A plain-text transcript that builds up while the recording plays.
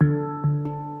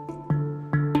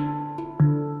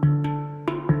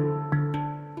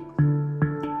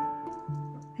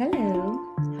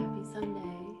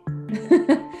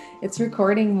It's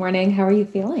recording morning. How are you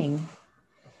feeling?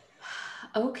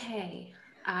 Okay,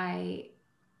 I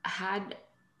had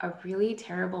a really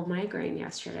terrible migraine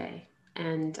yesterday,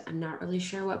 and I'm not really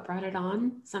sure what brought it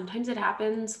on. Sometimes it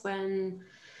happens when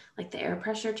like the air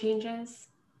pressure changes,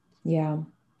 Yeah.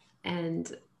 and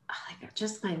like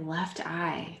just my left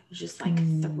eye was just like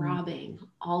Mm, throbbing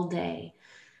all day.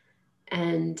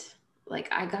 And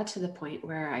like I got to the point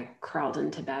where I crawled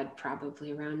into bed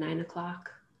probably around 9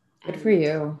 o'clock. good for And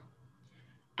you.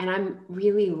 and I'm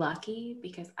really lucky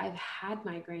because I've had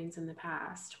migraines in the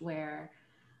past where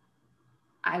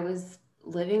I was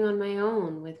living on my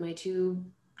own with my two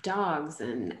dogs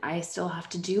and I still have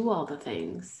to do all the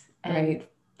things. And Right.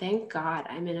 thank God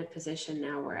I'm in a position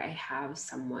now where I have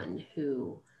someone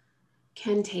who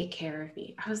can take care of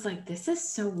me. I was like, this is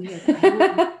so weird.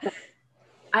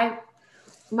 I,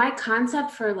 my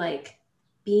concept for like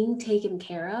being taken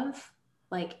care of,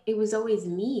 like it was always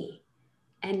me.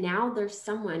 And now there's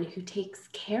someone who takes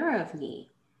care of me.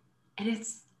 And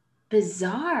it's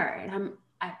bizarre. And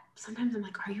sometimes I'm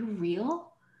like, are you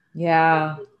real?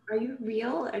 Yeah. Are you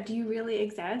real? Or do you really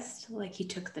exist? Like he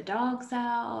took the dogs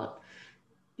out,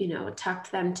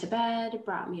 tucked them to bed,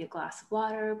 brought me a glass of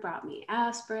water, brought me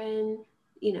aspirin,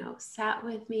 sat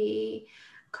with me,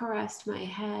 caressed my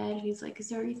head. He's like, is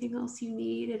there anything else you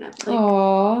need? And I'm like,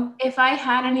 Oh, if I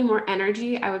had any more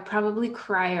energy, I would probably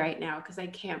cry right now because I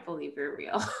can't believe you're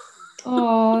real.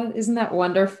 oh, isn't that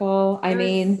wonderful? It was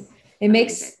It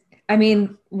amazing.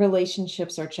 makes,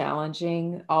 relationships are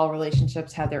challenging. All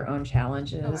relationships have their own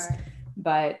challenges, Sure.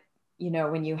 but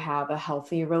when you have a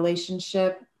healthy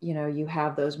relationship, you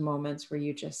have those moments where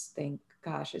you just think,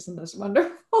 gosh, isn't this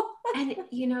wonderful? And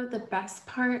the best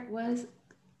part was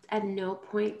at no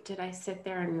point did I sit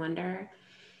there and wonder,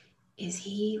 is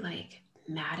he like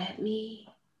mad at me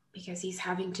because he's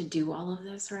having to do all of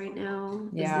this right now?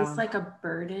 Is this Yeah. like a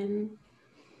burden?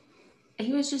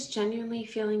 He was just genuinely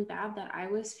feeling bad that I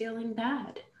was feeling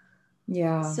bad.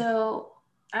 Yeah. So,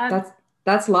 I, That's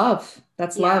that's love.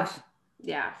 That's yeah, love.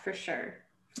 yeah, for sure.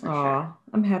 For sure. Oh,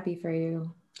 I'm happy for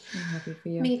you. I'm happy for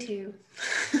you. Me too.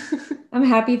 I'm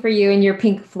happy for you in your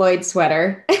Pink Floyd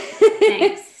sweater.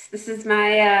 Thanks. This is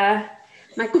my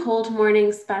cold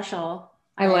morning special.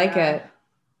 I I like uh it.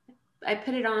 I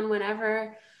put it on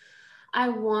whenever I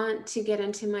want to get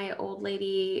into my old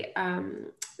lady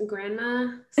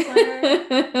grandma sweater,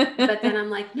 but then I'm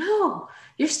like, no,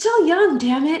 you're still young,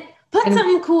 damn it. Put And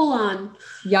something cool on.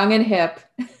 young and hip.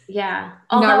 Yeah.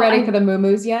 You're not Although ready for the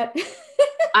moo yet?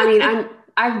 I mean,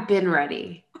 I've been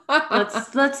ready.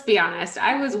 Let's be honest.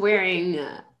 I was wearing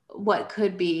what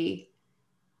could be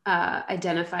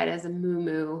identified as a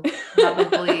moo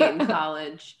probably in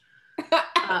college.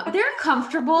 They're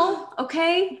comfortable,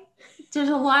 okay? There's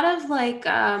a lot of like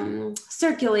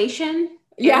circulation,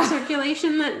 air Yeah,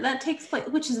 circulation that takes place,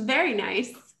 which is very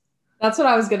nice. that's what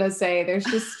I was gonna say. There's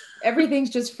just everything's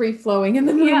just free flowing in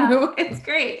the Yeah, moo. it's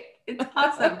great. It's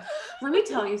awesome. Let me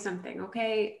tell you something,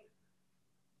 okay?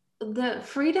 The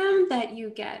freedom that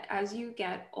you get as you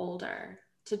get older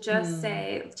Hmm. to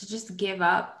just give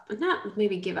up, not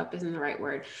maybe give up isn't the right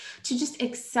word, to just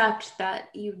accept that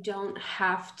you don't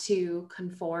have to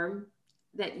conform,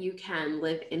 that you can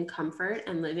live in comfort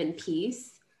and live in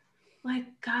peace. Like,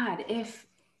 God, if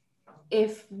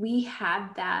we had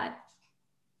that,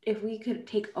 if we could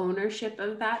take ownership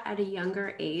of that at a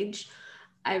younger age,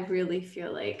 I really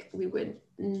feel like we would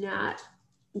not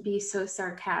be so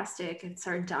sarcastic and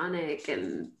sardonic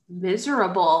and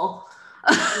miserable.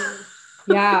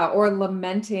 Yeah, or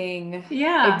lamenting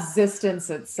Yeah. existence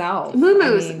itself.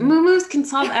 Moo can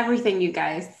solve everything, you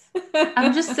guys.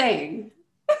 I'm just saying.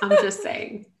 I'm just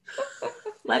saying.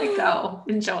 Let it go.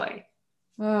 Enjoy.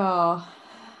 Oh,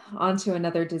 on to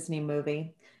another Disney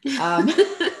movie. Um,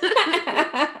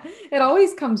 it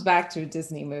always comes back to a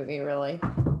Disney movie, really,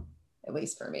 at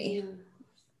least for me.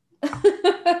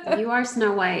 You are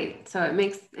Snow White, so it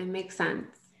makes sense.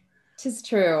 Tis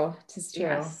true. Tis true.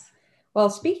 Yes. Well,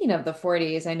 speaking of the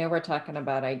 40s, I know we're talking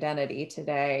about identity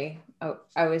today.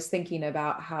 I was thinking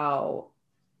about how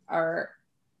our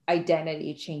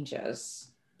identity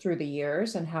changes through the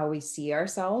years and how we see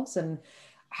ourselves and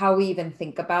how we even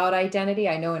think about identity.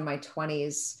 I know in my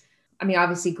 20s,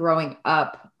 obviously growing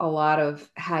up, a lot of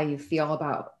how you feel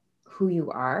about who you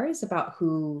are is about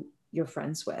who you're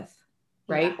friends with,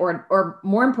 Yeah. right? Or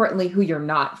more importantly, who you're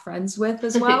not friends with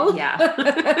as well.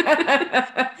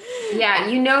 Yeah. Yeah,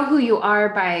 you know who you are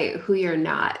by who you're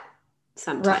not Right.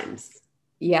 sometimes.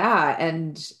 Yeah,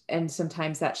 and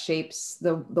sometimes that shapes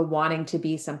the wanting to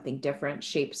be something different,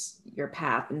 shapes your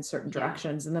path in certain Yeah.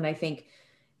 directions. And then I think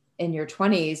in your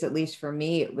 20s, at least for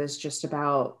me, it was just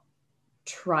about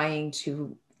trying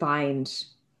to find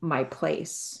my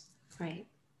place, Right.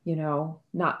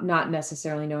 not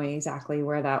necessarily knowing exactly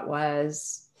where that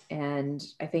was. And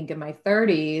I think in my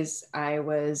 30s, I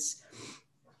was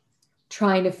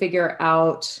trying to figure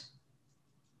out,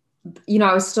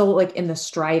 I was still like in the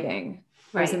striving.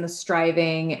 I was in Right. the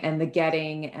striving and the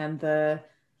getting and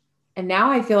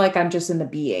now I feel like I'm just in the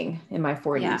being in my Yeah.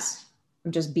 40s.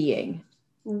 I'm just being.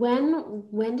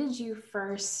 When did you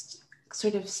first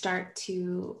sort of start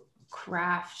to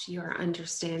craft your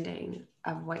understanding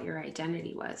of what your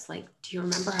identity was? Like, do you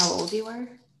remember how old you were?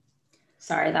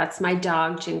 Sorry, that's my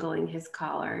dog jingling his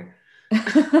collar.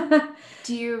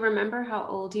 Do you remember how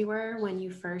old you were when you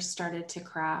first started to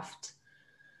craft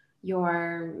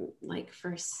your like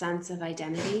first sense of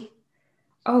identity?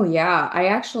 Oh, yeah. I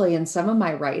actually, in some of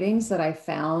my writings that I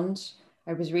found,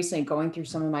 I was recently going through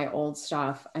some of my old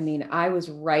stuff. I mean, I was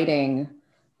writing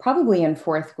probably in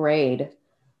fourth grade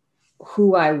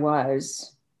who I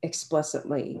was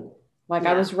explicitly. Like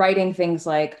I Yeah. was writing things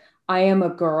like, I am a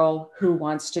girl who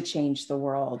wants to change the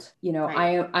world.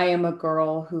 Right. I am a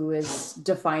girl who is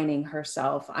defining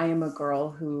herself. I am a girl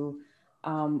who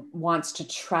wants to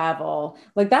travel.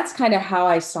 Like that's kind of how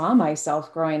I saw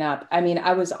myself growing up. I mean,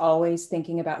 I was always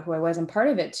thinking about who I was. And part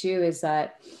of it too is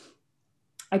that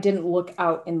I didn't look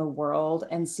out in the world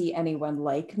and see anyone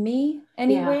like me Yeah.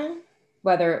 anywhere,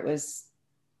 whether it was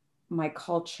my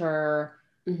culture,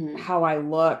 Mm-hmm. how I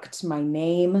looked, my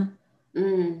name.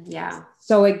 Yeah.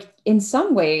 So in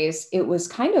some ways, it was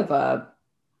kind of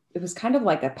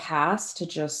like a pass to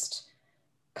just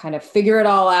kind of figure it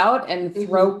all out and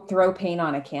Mm-hmm. throw paint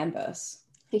on a canvas.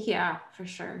 Yeah, for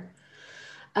sure.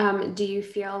 Do you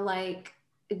feel like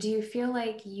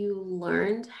you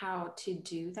learned how to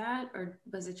do that, or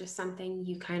was it just something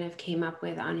you kind of came up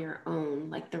with on your own,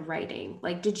 like the writing?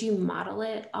 Like, did you model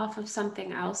it off of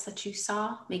something else that you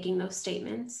saw making those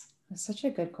statements? That's such a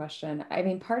good question. I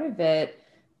mean, part of it,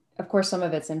 of course, some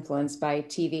of it's influenced by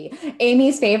TV.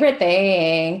 Amy's favorite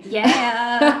thing.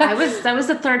 Yeah, that was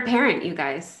the third parent, you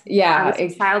guys. I Yeah, was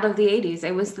a child of the 80s.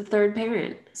 I was the third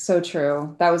parent. so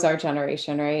true. That was our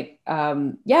generation, right?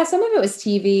 Yeah, some of it was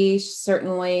TV,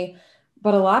 certainly,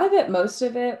 but a lot of it, most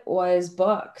of it was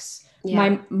books.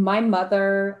 Yeah. My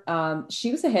mother,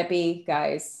 she was a hippie,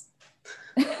 guys.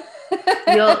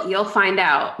 You'll find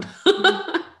out.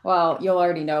 Well, you'll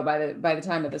already know by the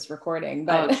time of this recording,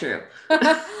 Oh, but true.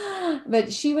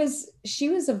 but she was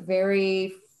a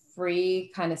very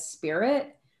free kind of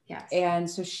spirit. Yes. And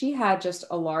so she had just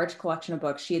a large collection of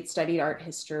books. She had studied art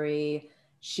history.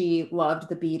 She loved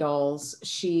the Beatles.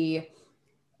 She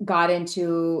got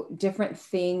into different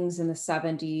things in the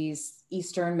 70s,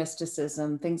 Eastern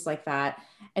mysticism, things like that.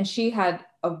 And she had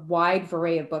a wide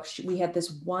variety of books. We had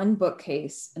this one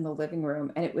bookcase in the living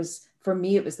room, and it was, for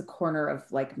me, it was the corner of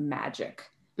like magic.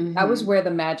 That was Mm-hmm. where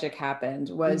the magic happened,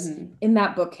 was Mm-hmm. in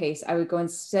that bookcase. I would go and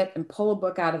sit and pull a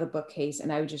book out of the bookcase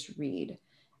and I would just read.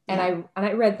 And Yeah.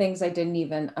 I read things I didn't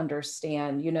even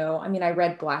understand, I mean, I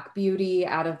read Black Beauty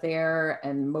out of there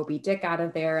and Moby Dick out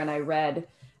of there, and I read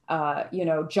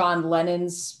John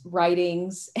Lennon's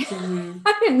writings. Mm-hmm.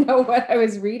 I didn't know what I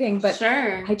was reading, but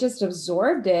I Sure. just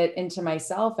absorbed it into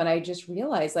myself. And I just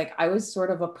realized like I was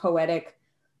sort of a poetic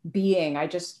being.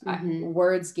 Mm-hmm.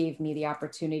 Words gave me the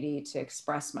opportunity to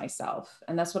express myself.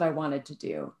 And that's what I wanted to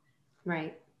do.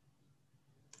 Right.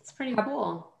 It's pretty How,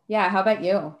 cool. yeah. How about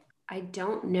you? I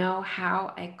don't know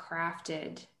how I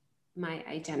crafted my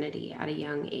identity at a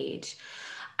young age.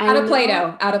 I Out of know,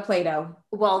 Play-Doh, out of Play-Doh.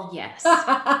 well, yes.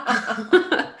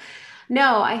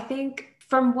 No, I think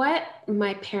from what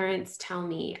my parents tell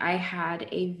me, I had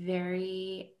a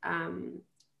very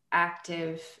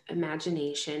active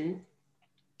imagination.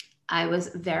 I was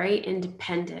very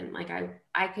independent. Like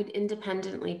I could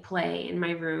independently play in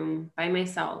my room by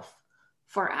myself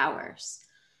for hours.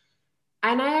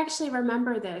 And I actually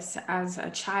remember this as a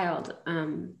child.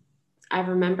 I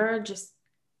remember just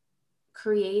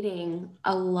creating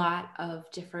a lot of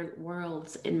different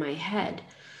worlds in my head.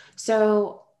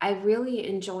 So I really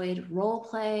enjoyed role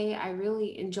play. I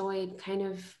really enjoyed kind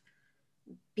of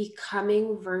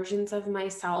becoming versions of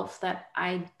myself that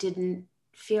I didn't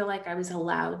feel like I was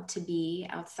allowed to be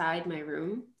outside my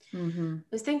room. Mm-hmm. I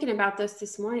was thinking about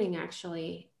this morning,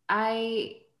 actually.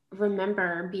 I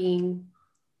remember being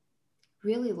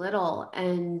really little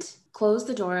and close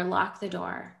the door, lock the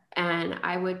door. and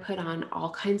I would put on all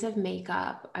kinds of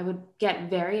makeup. I would get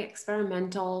very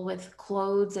experimental with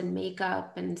clothes and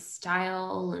makeup and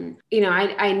style. And,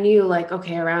 I knew like,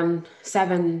 okay, around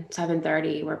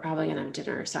 7:30, we're probably going to have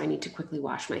dinner. So I need to quickly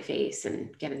wash my face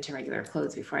and get into regular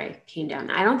clothes before I came down.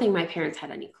 I don't think my parents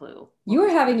had any clue. You were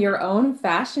having your own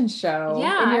fashion show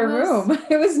Yeah, in I your was. room.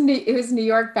 It was New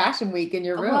York Fashion Week in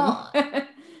your room. Well,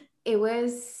 it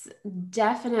was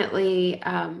definitely,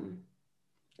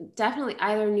 definitely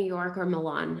either New York or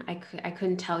Milan. I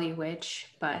couldn't tell you which,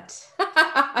 but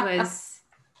it was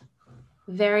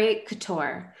very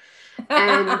couture.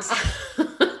 And,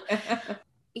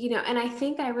 and I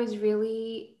think I was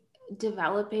really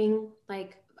developing,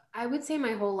 like, I would say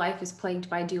my whole life is plagued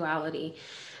by duality.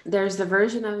 There's the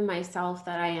version of myself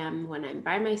that I am when I'm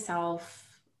by myself.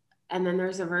 And then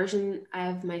there's a version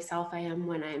of myself I am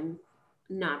when I'm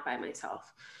not by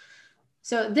myself.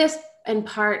 So this, in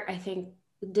part, I think,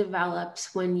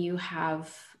 develops when you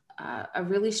have a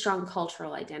really strong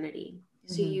cultural identity.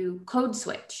 So you code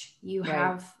switch. You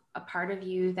have a part of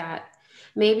you that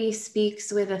maybe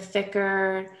speaks with a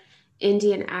thicker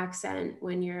Indian accent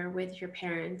when you're with your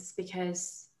parents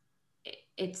because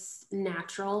it's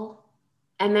natural.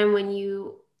 And then when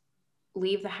you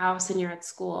leave the house and you're at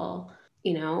school,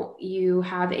 you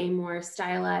have a more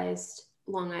stylized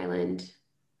Long Island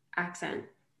accent,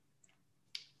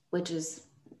 which is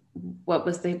what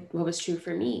was true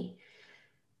for me.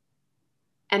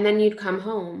 And then you'd come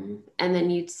home and then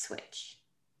you'd switch,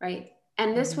 right?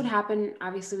 And this would happen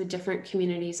obviously with different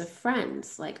communities of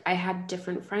friends. Like I had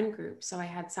different friend groups. So I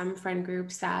had some friend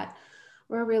groups that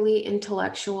were really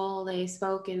intellectual. They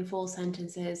spoke in full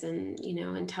sentences and,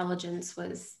 intelligence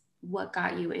was what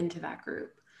got you into that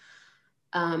group.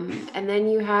 And then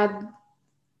you had,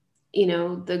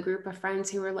 the group of friends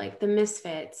who were like the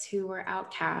misfits, who were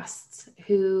outcasts,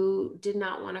 who did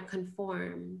not want to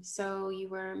conform. So you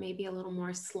were maybe a little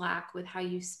more slack with how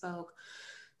you spoke.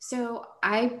 So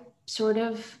I sort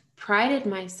of prided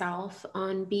myself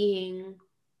on being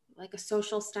like a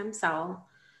social stem cell.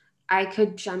 I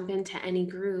could jump into any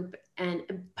group. And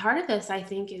part of this, I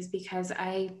think, is because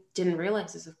I didn't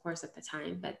realize this, of course, at the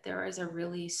time, but there is a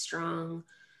really strong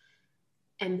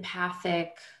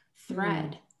empathic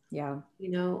thread. Yeah.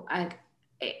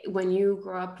 When you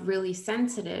grow up really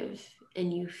sensitive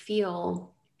and you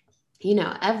feel,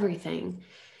 everything,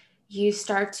 you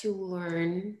start to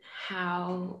learn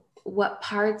what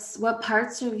parts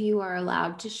of you are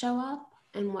allowed to show up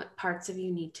and what parts of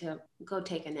you need to go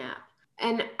take a nap.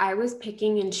 And I was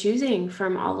picking and choosing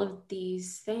from all of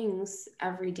these things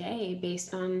every day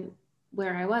based on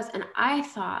where I was. And I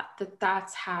thought that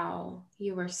that's how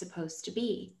you were supposed to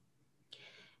be.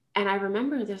 And I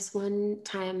remember this one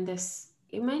time,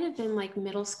 it might have been like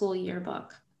middle school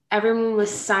yearbook. Everyone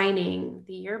was signing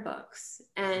the yearbooks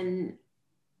and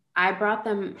I brought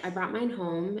mine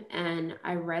home and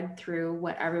I read through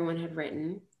what everyone had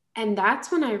written. And that's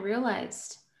when I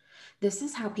realized this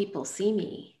is how people see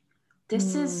me.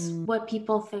 This is what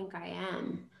people think I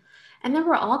am. And there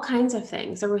were all kinds of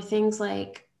things. There were things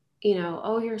like,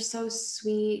 oh, you're so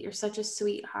sweet. You're such a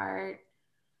sweetheart.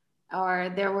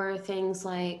 Or there were things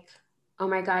like, oh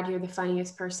my God, you're the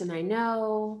funniest person I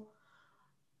know.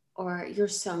 Or you're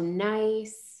so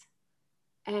nice.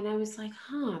 And I was like,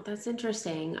 that's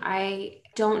interesting. I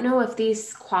don't know if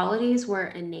these qualities were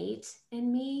innate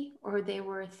in me or they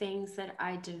were things that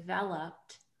I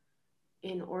developed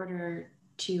in order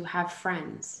to have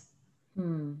friends.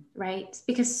 Right?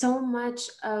 Because so much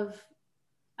of,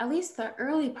 at least the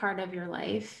early part of your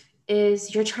life,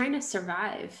 is you're trying to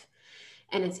survive.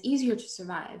 And it's easier to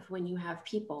survive when you have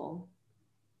people,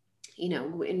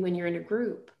 and when you're in a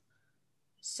group.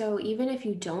 So even if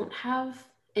you don't have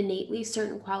innately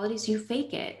certain qualities, you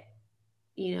fake it.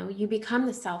 You become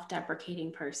the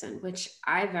self-deprecating person, which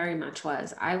I very much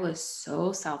was. I was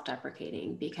so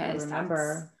self-deprecating because that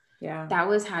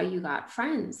was how you got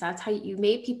friends. That's how you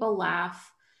made people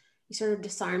laugh. You sort of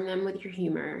disarm them with your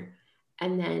humor,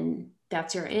 and then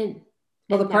that's your in.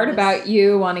 Well, the part about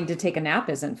you wanting to take a nap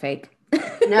isn't fake.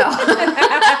 No,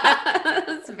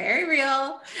 it's very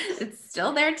real. It's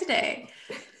still there today.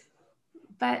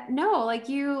 But no, like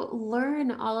you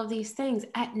learn all of these things.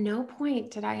 At no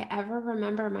point did I ever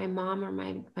remember my mom or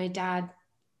my dad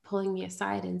pulling me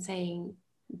aside and saying,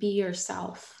 be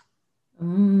yourself.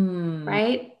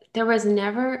 Right? There was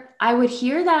never, I would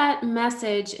hear that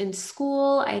message in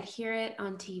school. I'd hear it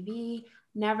on TV.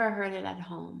 Never heard it at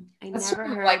home. That's never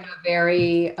sort of heard like a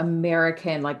very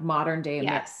American, like modern day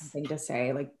American thing to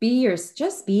say, like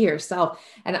just be yourself.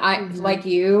 And I, like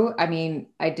you, I mean,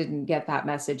 I didn't get that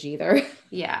message either.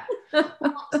 Yeah.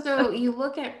 Well, so you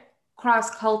look at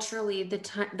cross-culturally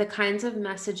the kinds of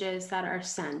messages that are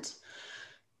sent.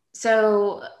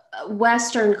 So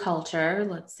Western culture,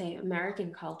 let's say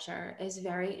American culture, is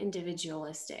very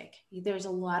individualistic. There's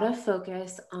a lot of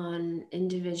focus on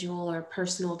individual or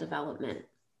personal development.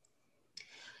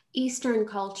 Eastern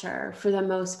culture, for the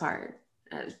most part,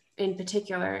 in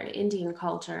particular Indian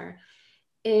culture,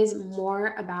 is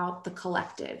more about the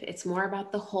collective. It's more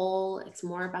about the whole. It's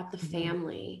more about the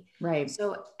family. Right.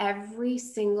 So every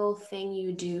single thing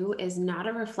you do is not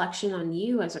a reflection on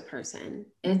you as a person.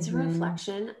 It's a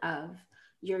reflection of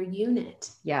your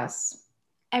unit. Yes.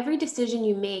 Every decision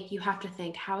you make, you have to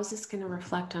think, how is this going to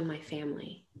reflect on my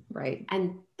family? Right.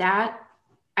 And that,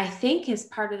 I think, is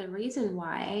part of the reason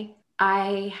why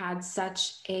I had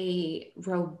such a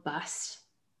robust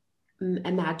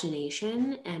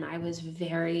imagination, and I was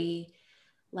very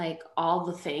like all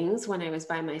the things when I was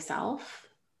by myself.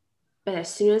 But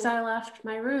as soon as I left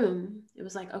my room, it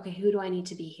was like, okay, who do I need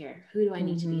to be here? Who do I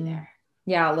need to be there?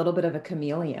 Yeah, a little bit of a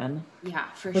chameleon. Yeah,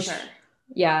 for sure.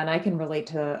 Yeah, and I can relate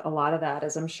to a lot of that,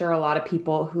 as I'm sure a lot of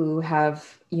people who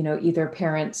have, either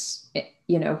parents,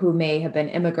 who may have been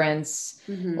immigrants,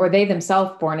 or they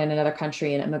themselves born in another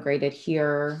country and immigrated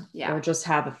here, or just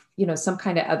have, some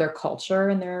kind of other culture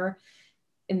in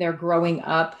their growing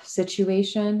up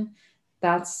situation.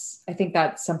 I think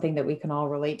that's something that we can all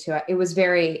relate to. It was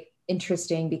very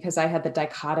interesting because I had the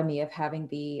dichotomy of having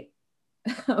the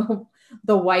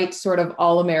the white sort of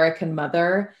all-American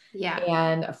mother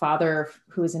and a father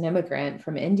who was an immigrant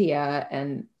from India,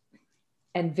 and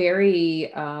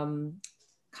very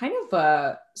kind of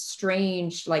a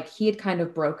strange, like he had kind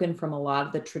of broken from a lot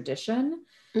of the tradition.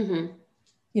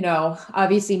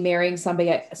 Obviously marrying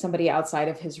somebody outside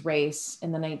of his race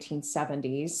in the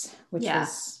 1970s, which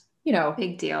was,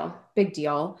 big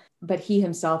deal. But he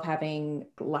himself, having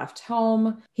left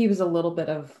home, he was a little bit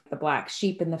of the black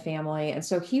sheep in the family. And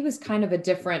so he was kind of a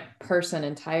different person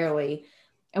entirely.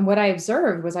 And what I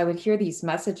observed was I would hear these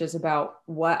messages about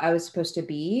what I was supposed to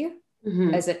be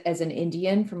as an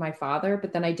Indian from my father,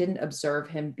 but then I didn't observe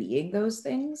him being those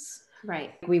things.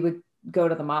 Right. We would go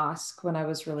to the mosque when I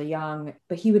was really young,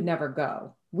 but he would never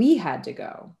go. We had to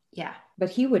go. Yeah. But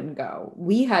he wouldn't go.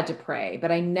 We had to pray,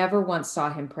 but I never once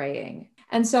saw him praying.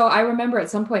 And so I remember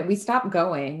at some point we stopped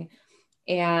going.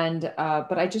 And,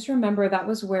 but I just remember that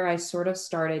was where I sort of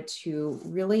started to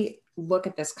really look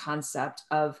at this concept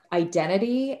of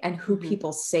identity and who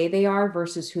people say they are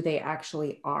versus who they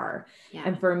actually are. Yeah.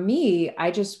 And for me,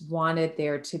 I just wanted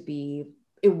there to be,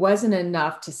 it wasn't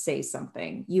enough to say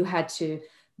something. You had to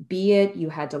be it, you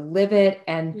had to live it.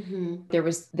 And there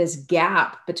was this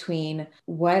gap between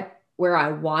where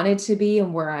I wanted to be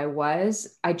and where I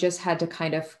was. I just had to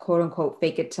kind of quote unquote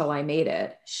fake it till I made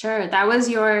it. Sure. That was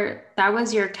your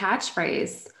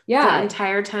catchphrase. Yeah. The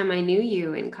entire time I knew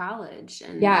you in college.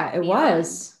 And yeah, it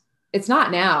was. It's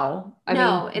not now.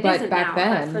 It isn't back now,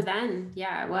 then. But for then,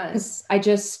 yeah, it was.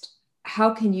 How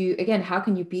can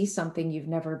you be something you've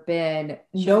never been,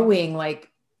 knowing like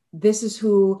this is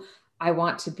who I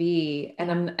want to be.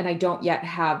 And I don't yet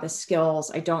have the skills.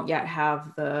 I don't yet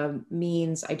have the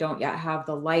means. I don't yet have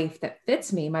the life that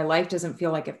fits me. My life doesn't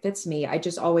feel like it fits me. I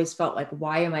just always felt like,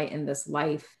 why am I in this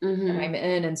life that I'm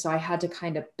in? And so I had to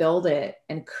kind of build it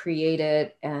and create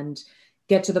it and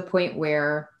get to the point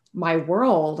where my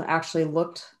world actually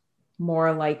looked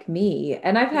more like me.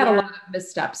 And I've had a lot of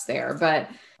missteps there, but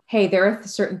hey, there are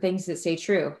certain things that stay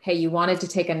true. Hey, you wanted to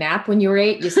take a nap when you were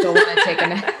 8, you still want to take a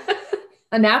nap.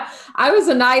 A nap. I was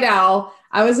a night owl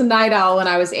when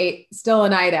I was 8, still a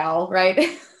night owl, right?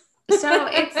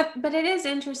 But it is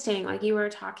interesting. Like you were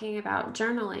talking about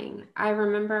journaling. I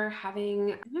remember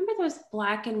those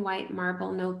black and white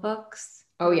marble notebooks.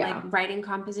 Oh yeah. Like writing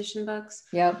composition books.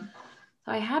 Yep.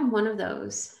 So I had one of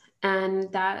those and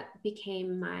that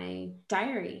became my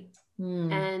diary.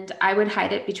 And I would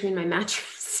hide it between my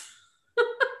mattress.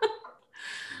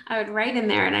 I would write in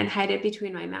there and I'd hide it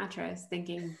between my mattress,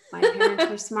 thinking my parents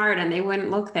were smart and they wouldn't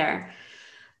look there.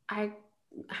 I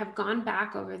have gone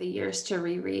back over the years to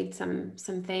reread some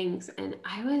things, and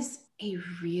I was a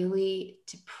really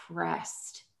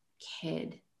depressed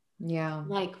kid. Yeah.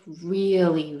 Like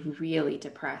really, really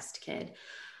depressed kid.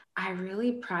 I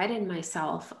really prided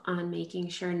myself on making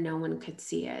sure no one could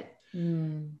see it.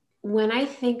 When I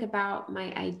think about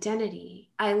my identity,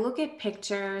 I look at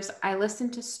pictures, I listen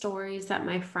to stories that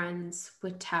my friends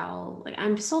would tell. Like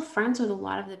I'm still friends with a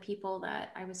lot of the people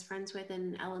that I was friends with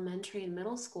in elementary and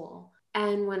middle school.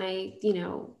 And when I,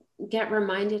 get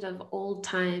reminded of old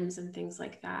times and things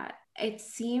like that, it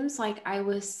seems like I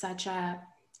was such a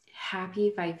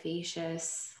happy,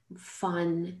 vivacious,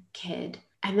 fun kid.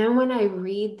 And then when I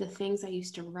read the things I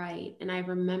used to write and I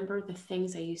remember the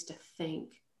things I used to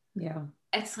think, Yeah.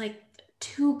 it's like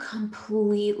two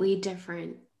completely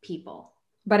different people.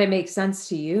 But it makes sense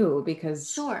to you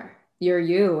because Sure. you're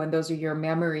you, and those are your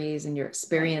memories and your Right.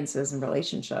 experiences and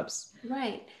relationships.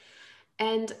 Right.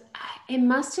 And it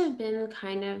must have been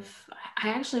kind of, I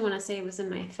actually want to say it was in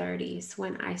my 30s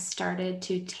when I started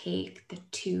to take the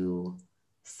two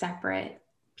separate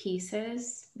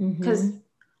pieces. Because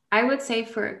I would say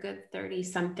for a good 30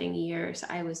 something years,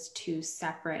 I was two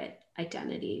separate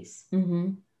identities.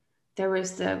 There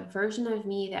was the version of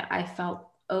me that I felt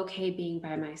okay being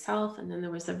by myself. And then there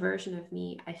was the version of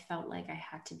me I felt like I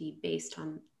had to be based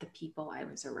on the people I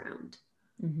was around.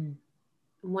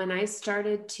 When I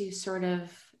started to sort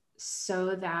of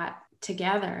sew that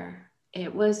together,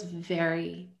 it was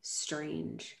very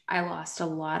strange. I lost a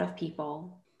lot of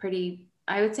people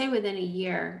I would say within a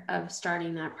year of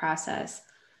starting that process,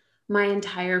 my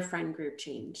entire friend group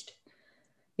changed.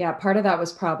 Yeah, part of that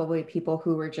was probably people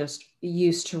who were just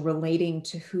used to relating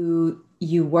to who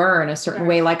you were in a certain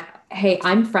way. Like, hey,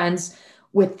 I'm friends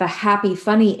with the happy,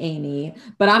 funny Amy,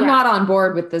 but I'm not on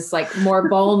board with this like more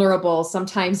vulnerable,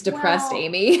 sometimes depressed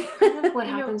Amy. Kind of what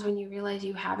happens when you realize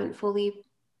you haven't fully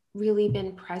really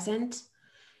been present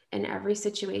in every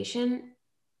situation,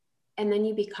 and then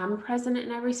you become present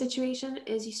in every situation,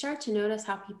 is you start to notice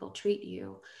how people treat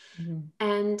you.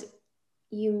 And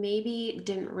you maybe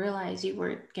didn't realize you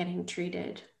weren't getting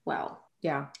treated well.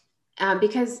 Yeah.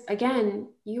 Because again,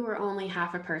 you were only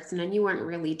half a person and you weren't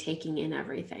really taking in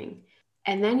everything.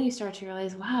 And then you start to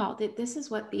realize, wow, this is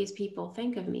what these people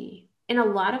think of me. In a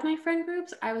lot of my friend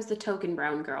groups, I was the token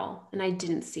brown girl and I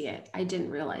didn't see it. I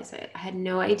didn't realize it. I had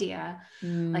no idea.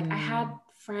 Like I had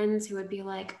friends who would be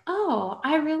like, oh,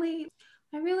 I really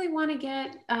want to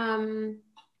get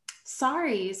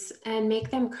saris and make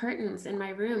them curtains in my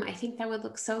room. I think that would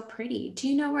look so pretty. Do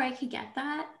you know where I could get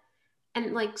that?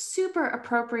 And like super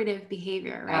appropriative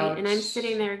behavior, right? Ouch. And I'm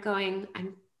sitting there going,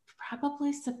 I'm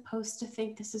probably supposed to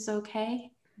think this is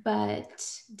okay, but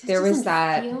there was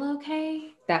that feel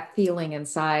okay. That feeling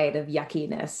inside of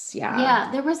yuckiness. Yeah.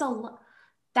 Yeah, there was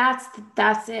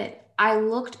that's it. I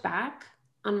looked back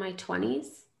on my 20s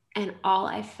and all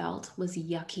I felt was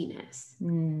yuckiness.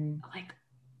 Like,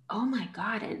 oh my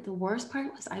God. And the worst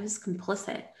part was I was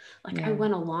complicit. Like I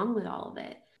went along with all of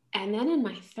it. And then in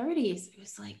my 30s, it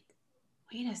was like,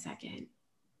 wait a second.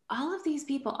 All these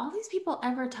people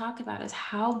ever talk about is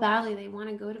how badly they want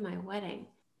to go to my wedding.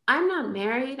 I'm not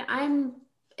married. I'm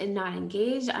not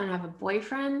engaged. I don't have a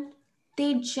boyfriend.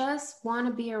 They just want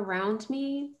to be around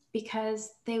me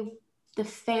because the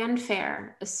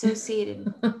fanfare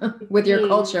associated with your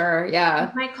culture. Yeah.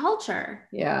 With my culture.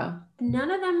 Yeah.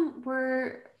 None of them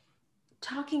were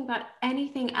talking about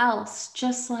anything else,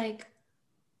 just like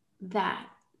that.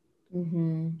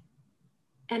 And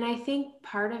I think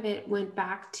part of it went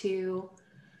back to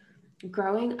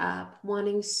growing up,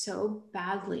 wanting so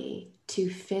badly to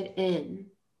fit in,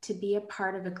 to be a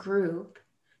part of a group.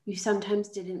 You sometimes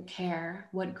didn't care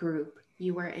what group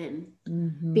you were in.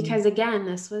 Because again,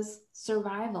 this was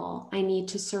survival. I need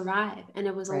to survive. And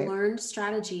it was a learned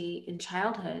strategy in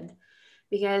childhood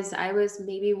because I was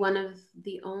maybe one of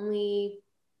the only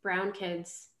brown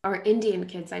kids, or Indian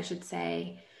kids, I should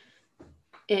say,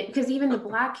 because even the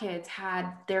Black kids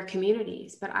had their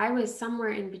communities, but I was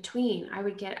somewhere in between. I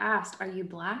would get asked, are you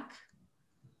Black?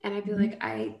 And I'd be like,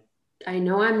 I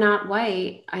know I'm not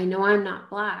white. I know I'm not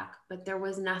Black, but there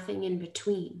was nothing in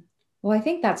between. Well, I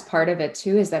think that's part of it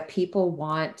too, is that people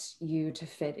want you to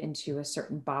fit into a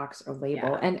certain box or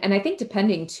label. And I think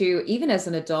depending too, even as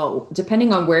an adult,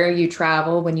 depending on where you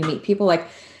travel, when you meet people, like,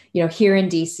 you know, here in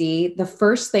DC, the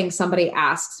first thing somebody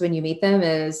asks when you meet them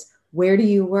is, where do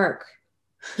you work?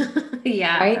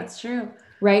 Right? That's true.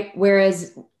 Right.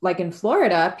 Whereas like in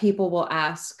Florida, people will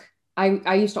ask,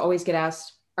 I used to always get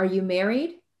asked, are you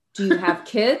married? Do you have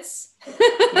kids?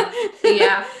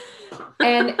 Yeah.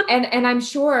 And I'm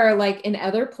sure like in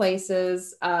other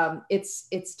places,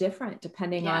 it's different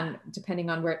depending on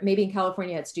where. Maybe in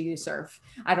California it's, do you surf?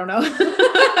 I don't know.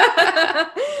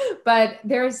 But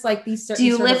there's like these certain. Do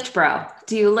you lift, bro?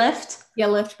 Do you lift? Yeah,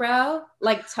 lift, bro.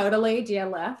 Like totally. Do you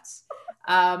lift?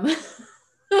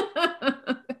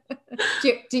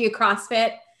 Do you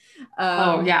CrossFit?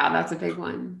 Oh yeah, that's a big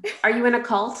one. Are you in a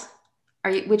cult?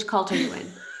 Which cult are you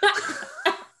in?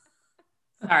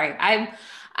 Sorry,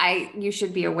 you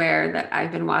should be aware that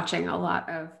I've been watching a lot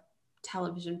of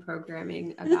television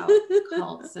programming about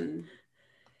cults and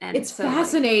it's so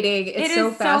fascinating. Like, it's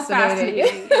so fascinating.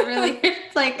 It really,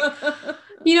 it's like,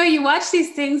 you know, you watch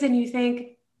these things and you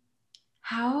think,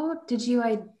 how did you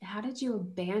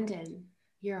abandon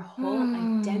your whole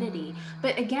identity.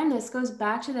 But again, this goes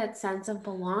back to that sense of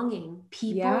belonging.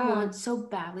 People want so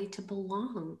badly to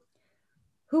belong.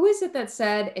 Who is it that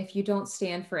said, if you don't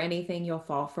stand for anything, you'll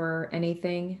fall for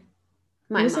anything?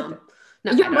 My mom.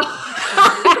 No, your mom.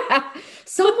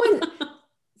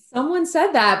 Someone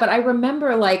said that, but I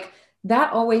remember like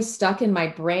that always stuck in my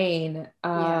brain.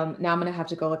 Now I'm gonna have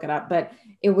to go look it up, but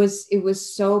it was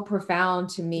so profound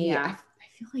to me. I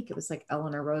feel like it was like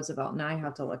Eleanor Roosevelt. Now I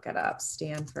have to look it up.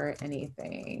 Stand for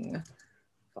anything.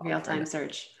 Real-time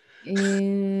search.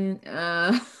 It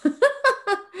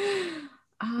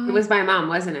was my mom,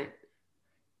 wasn't it?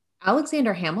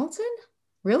 Alexander Hamilton?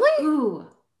 Really? Ooh.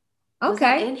 Okay. Was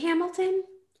that in Hamilton?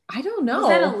 I don't know. Was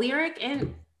that a lyric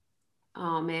in?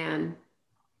 Oh man,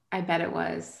 I bet it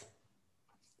was.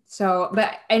 So,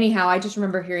 but anyhow, I just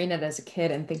remember hearing it as a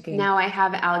kid and thinking. Now I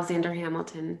have Alexander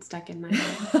Hamilton stuck in my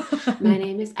head. My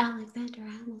name is Alexander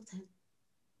Hamilton.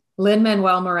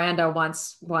 Lin-Manuel Miranda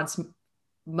wants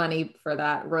money for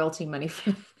that, royalty money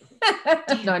for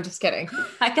No, I'm just kidding.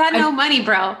 I got no money,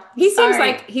 bro. He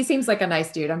seems like a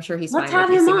nice dude. I'm sure he's fine with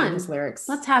me singing his lyrics.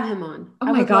 Let's have him on.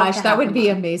 Oh my gosh, that would be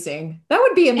amazing. That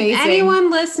would be amazing. If anyone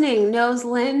listening knows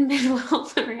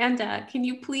Lin-Manuel Miranda, can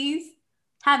you please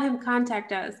have him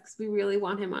contact us? Because we really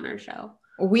want him on our show.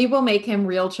 We will make him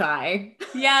real chai.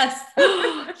 Yes.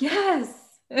 Yes.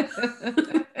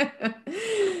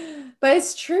 But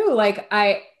it's true. Like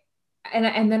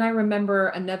and then I remember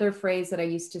another phrase that I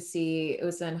used to see. It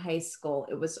was in high school.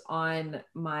 It was on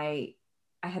I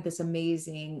had this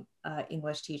amazing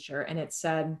English teacher, and it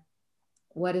said,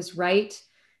 what is right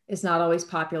is not always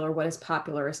popular. What is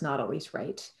popular is not always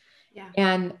right. Yeah.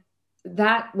 And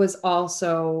that was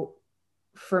also,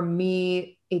 for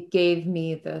me, it gave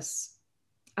me this,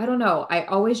 I don't know. I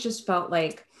always just felt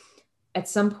like at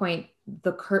some point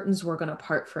the curtains were going to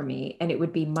part for me and it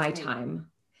would be my time.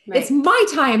 Right. It's my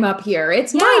time up here.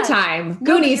 It's my time.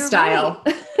 Goonies style.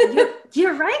 Right.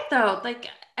 You're right though. Like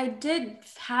I did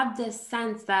have this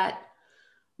sense that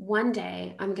one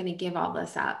day I'm going to give all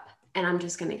this up and I'm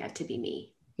just going to get to be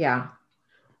me. Yeah.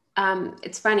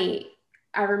 It's funny.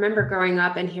 I remember growing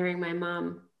up and hearing my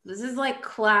mom, this is like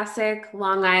classic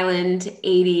Long Island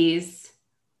 80s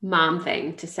mom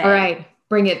thing to say. All right,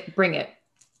 bring it.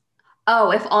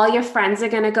 Oh, if all your friends are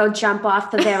going to go jump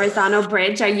off the Verrazano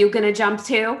Bridge, are you going to jump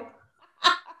too?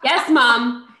 Yes,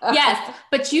 Mom. Yes.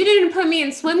 But you didn't put me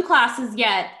in swim classes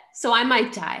yet, so I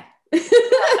might die.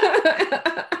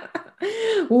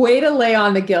 Way to lay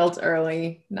on the guilt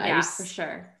early. Nice. Yeah, for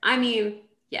sure. I mean,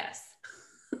 yes.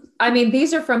 I mean,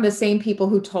 these are from the same people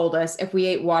who told us if we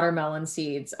ate watermelon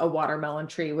seeds, a watermelon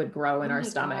tree would grow in our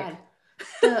stomach.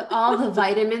 God. All the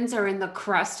vitamins are in the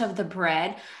crust of the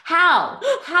bread. How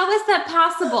is that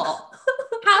possible?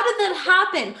 How did that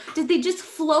happen? Did they just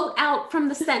float out from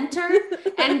the center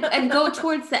and go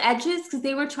towards the edges because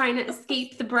they were trying to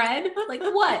escape the bread? Like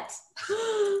what?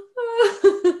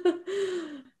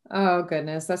 Oh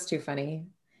goodness, that's too funny.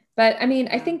 But I mean,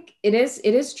 I think it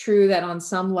is true that on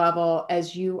some level,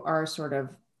 as you are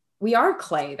we are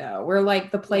clay though. We're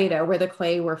like the Play-Doh, we're the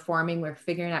clay, we're forming, we're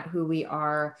figuring out who we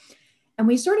are. And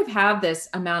we sort of have this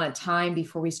amount of time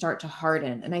before we start to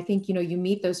harden. And I think, you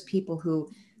meet those people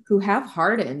who have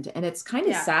hardened, and it's kind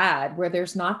of sad where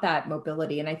there's not that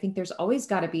mobility. And I think there's always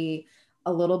got to be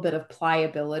a little bit of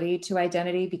pliability to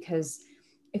identity, because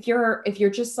if you're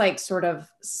just like sort of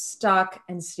stuck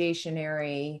and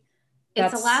stationary,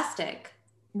 it's elastic.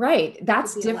 Right.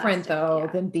 That's different though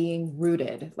than being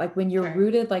rooted. Like when you're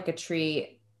rooted like a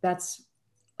tree, that's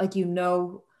like,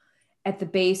 at the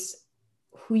base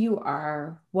who you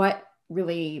are, what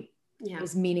really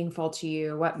is meaningful to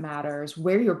you, what matters,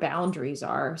 where your boundaries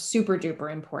are. Super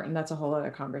duper important. That's a whole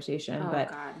other conversation. Oh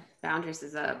God, boundaries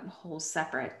is a whole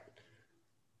separate.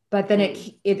 But then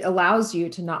it allows you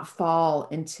to not fall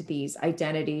into these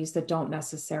identities that don't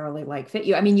necessarily like fit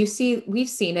you. I mean, we've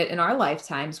seen it in our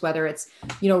lifetimes, whether it's,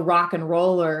 rock and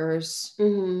rollers,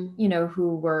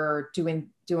 who were doing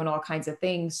all kinds of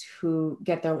things, who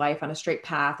get their life on a straight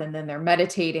path, and then they're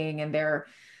meditating and they're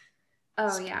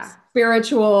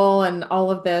spiritual and all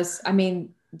of this. I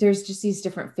mean, there's just these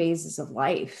different phases of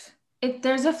life.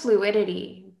 There's a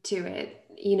fluidity to it.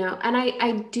 And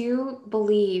I do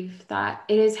believe that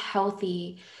it is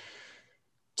healthy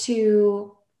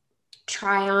to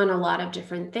try on a lot of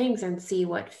different things and see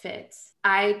what fits.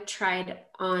 I tried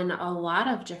on a lot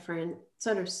of different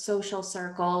sort of social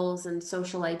circles and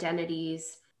social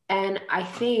identities. And I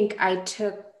think I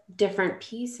took different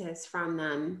pieces from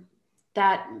them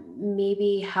that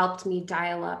maybe helped me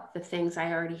dial up the things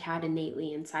I already had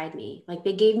innately inside me. Like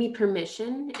they gave me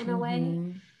permission in a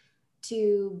way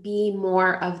to be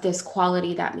more of this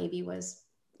quality that maybe was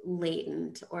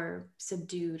latent or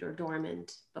subdued or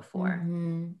dormant before.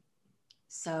 Mm-hmm.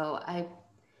 So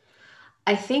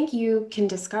I think you can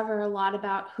discover a lot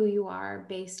about who you are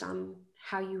based on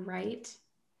how you write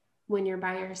when you're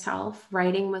by yourself.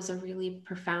 Writing was a really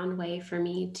profound way for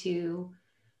me to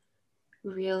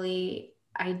really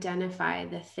identify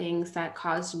the things that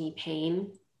caused me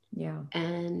pain. Yeah.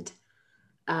 And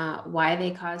why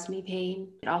they caused me pain.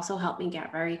 It also helped me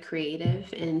get very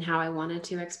creative in how I wanted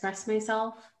to express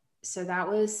myself. So that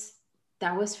was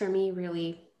for me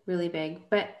really, really big.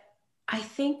 But I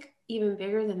think even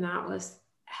bigger than that was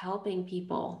helping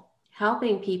people,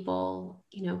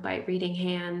 by reading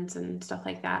hands and stuff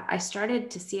like that. I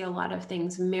started to see a lot of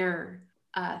things mirror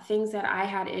things that I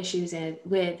had issues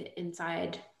with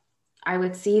inside. I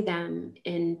would see them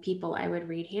in people I would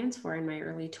read hands for in my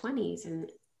early 20s.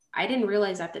 And I didn't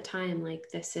realize at the time, like,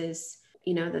 this is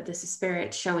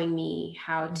spirit showing me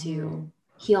how to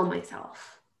heal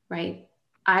myself, right?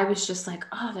 I was just like,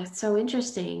 oh, that's so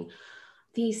interesting.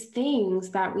 These things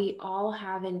that we all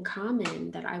have in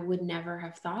common that I would never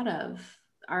have thought of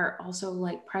are also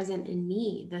like present in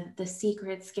me. The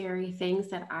secret, scary things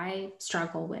that I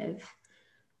struggle with,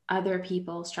 other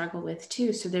people struggle with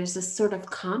too. So there's this sort of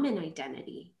common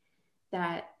identity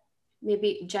that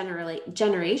maybe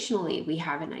generationally we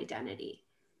have an identity.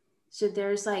 So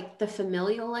there's like the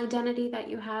familial identity that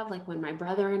you have, like when my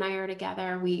brother and I are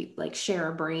together, we like share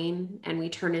a brain and we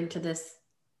turn into this,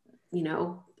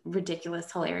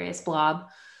 ridiculous, hilarious blob.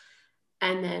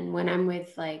 And then when I'm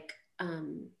with like,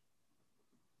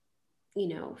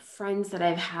 friends that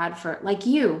I've had for like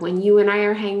when you and I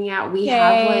are hanging out, we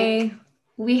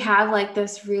have like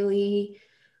this really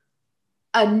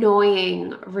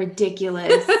annoying,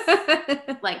 ridiculous,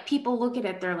 like people look at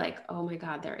it, they're like, oh my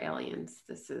God, they're aliens.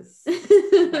 This is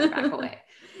back away.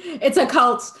 It's a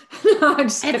cult. No,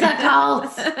 it's kidding. A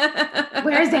cult.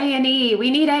 Where's A&E? We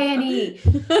need A&E.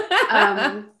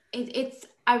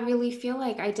 I really feel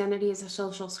like identity is a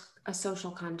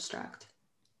social construct.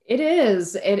 It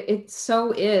is. It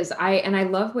so is. I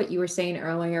love what you were saying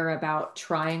earlier about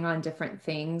trying on different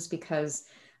things, because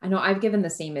I know I've given the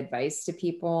same advice to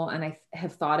people, and I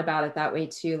have thought about it that way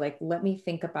too. Like, let me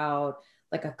think about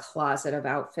like a closet of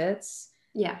outfits.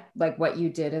 Yeah. Like what you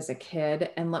did as a kid,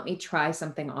 and let me try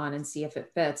something on and see if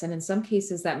it fits. And in some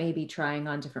cases that may be trying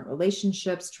on different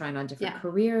relationships, trying on different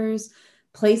careers,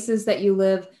 places that you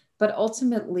live, but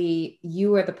ultimately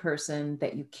you are the person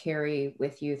that you carry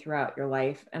with you throughout your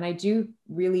life. And I do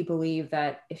really believe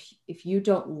that if you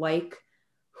don't like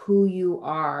who you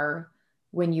are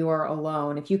when you are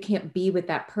alone, if you can't be with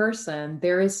that person,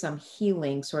 there is some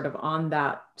healing sort of on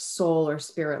that soul or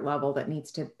spirit level that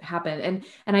needs to happen.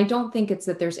 And I don't think it's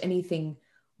that there's anything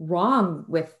wrong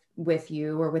with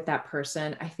you or with that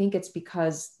person. I think it's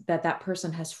because that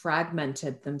person has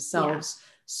fragmented themselves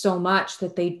so much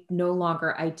that they no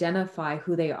longer identify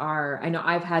who they are. I know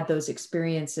I've had those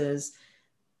experiences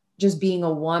just being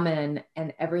a woman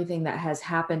and everything that has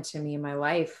happened to me in my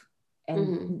life,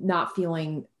 and not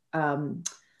feeling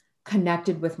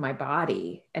connected with my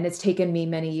body. And it's taken me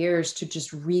many years to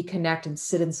just reconnect and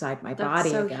sit inside my body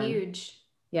again. That's so huge.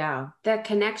 Yeah. That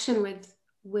connection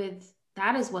with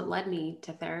that is what led me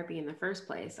to therapy in the first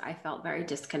place. I felt very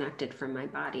disconnected from my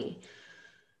body.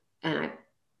 And I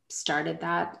started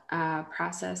that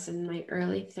process in my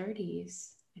early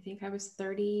 30s. I think I was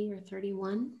 30 or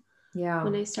 31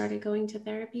 when I started going to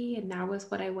therapy. And that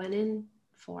was what I went in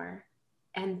for.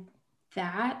 And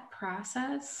that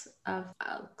process of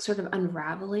sort of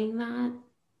unraveling that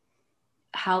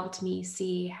helped me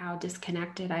see how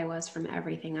disconnected I was from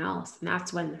everything else. And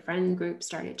that's when the friend group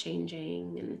started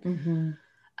changing,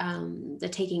 and the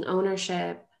taking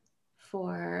ownership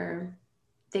for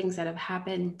things that have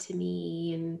happened to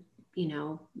me, and,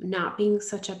 not being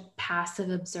such a passive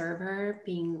observer,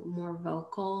 being more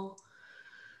vocal,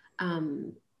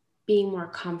 being more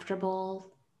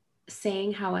comfortable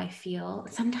saying how I feel.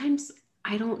 Sometimes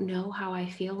I don't know how I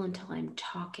feel until I'm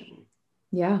talking.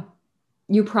 Yeah.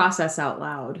 You process out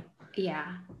loud.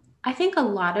 Yeah. I think a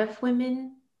lot of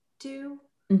women do.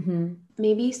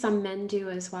 Maybe some men do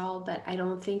as well, but I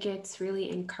don't think it's really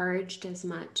encouraged as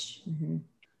much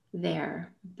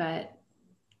there. But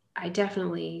I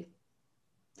definitely,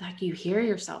 like, you hear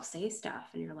yourself say stuff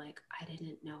and you're like, I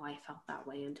didn't know I felt that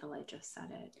way until I just said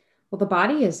it. Well, the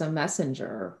body is a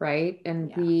messenger, right?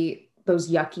 And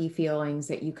those yucky feelings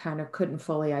that you kind of couldn't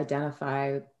fully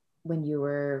identify when you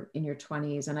were in your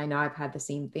 20s. And I know I've had the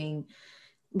same thing.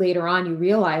 Later on, you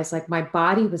realize, like, my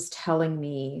body was telling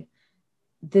me,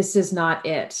 this is not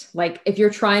it. Like, if you're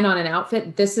trying on an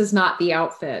outfit, this is not the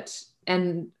outfit.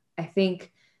 And I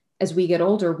think as we get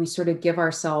older, we sort of give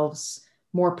ourselves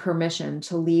more permission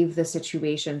to leave the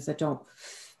situations that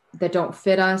don't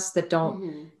fit us, that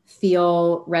don't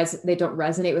feel they don't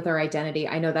resonate with our identity.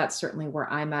 I know that's certainly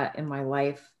where I'm at in my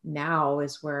life now,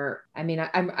 is where, I mean,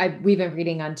 we've been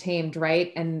reading Untamed,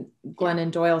 right? And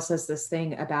Glennon Doyle says this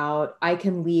thing about, I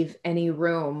can leave any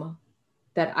room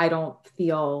that I don't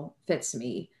feel fits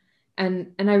me.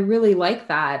 And I really like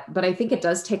that, but I think it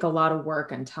does take a lot of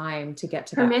work and time to get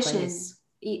to permission. That place.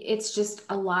 It's just,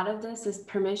 a lot of this is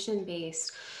permission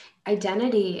based.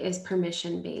 Identity is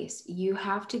permission based. You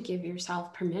have to give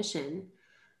yourself permission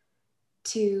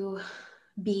to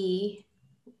be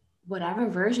whatever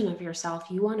version of yourself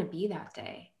you want to be that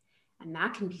day. And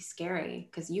that can be scary,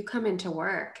 because you come into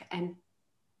work and,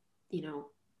 you know,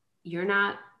 you're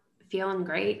not feeling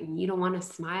great and you don't want to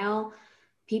smile.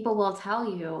 People will tell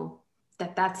you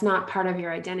that that's not part of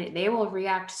your identity. They will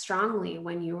react strongly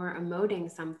when you are emoting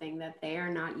something that they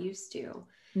are not used to.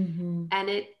 And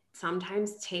it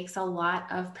sometimes takes a lot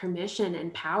of permission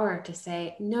and power to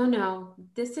say, no,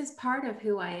 this is part of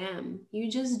who I am. You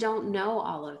just don't know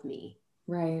all of me.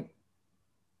 Right.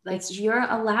 Like, you're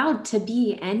allowed to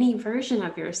be any version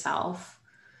of yourself.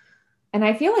 And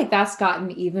I feel like that's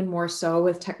gotten even more so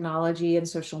with technology and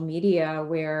social media,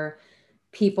 where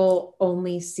people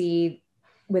only see,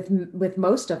 with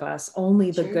most of us,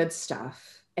 only the good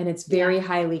stuff, and it's very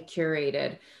highly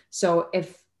curated. So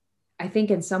I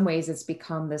think in some ways it's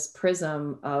become this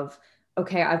prism of,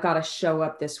 okay, I've got to show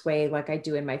up this way, like I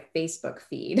do in my Facebook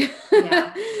feed,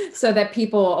 so that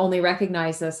people only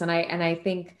recognize this. And I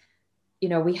think, you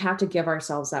know, we have to give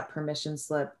ourselves that permission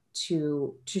slip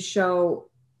to show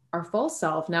our full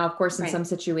self. Now, of course, in some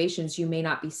situations, you may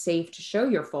not be safe to show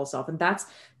your full self, and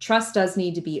trust does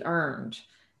need to be earned.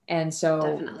 And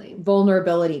so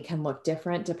vulnerability can look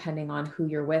different depending on who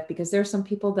you're with, because there's some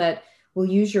people that will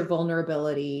use your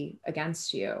vulnerability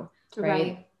against you.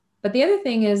 Right. But the other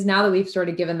thing is, now that we've sort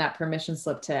of given that permission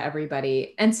slip to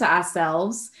everybody and to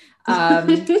ourselves,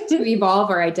 to evolve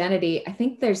our identity, I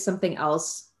think there's something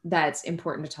else that's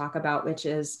important to talk about, which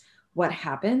is what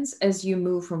happens as you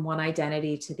move from one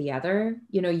identity to the other.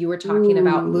 You know, you were talking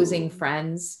about losing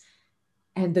friends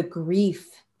and the grief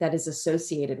that is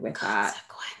associated with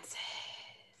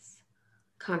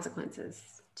consequences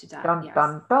to that. Dun,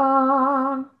 dun,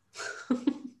 dun.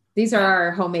 These are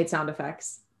our homemade sound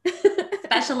effects.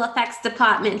 Special effects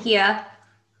department here.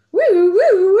 Woo,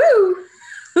 woo,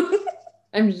 woo.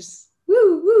 I'm just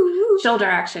woo, woo, woo. Shoulder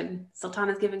action.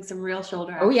 Sultana's giving some real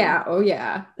shoulder action. Oh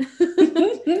yeah.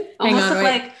 Almost look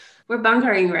like we're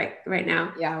bunkering right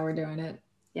now. Yeah, we're doing it.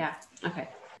 Yeah. Okay.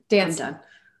 Dance. I'm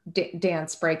done.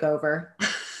 Dance break over.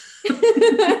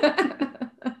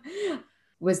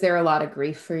 Was there a lot of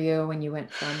grief for you when you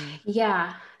went from?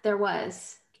 Yeah, there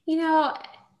was. You know,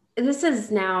 this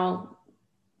is now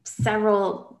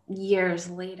several years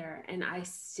later, and I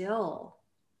still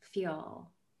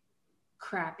feel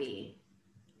crappy.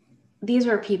 These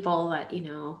were people that, you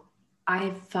know, I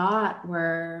thought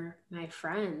were my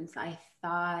friends. I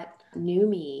thought knew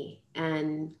me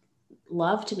and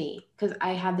loved me, because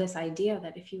I had this idea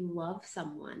that if you love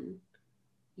someone,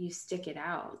 you stick it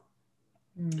out.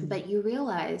 But you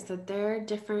realize that there are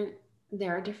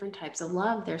different types of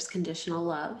love. There's conditional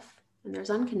love and there's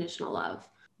unconditional love.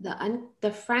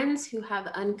 The friends who have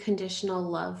unconditional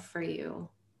love for you,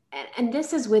 and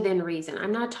this is within reason.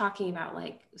 I'm not talking about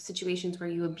like situations where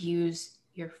you abuse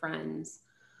your friends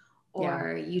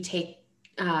or you take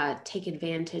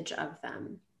advantage of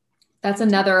them. That's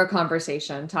another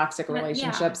conversation, toxic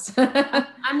relationships.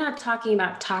 I'm not talking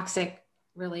about toxic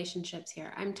relationships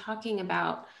here. I'm talking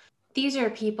about, these are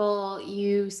people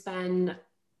you spend,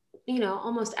 you know,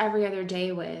 almost every other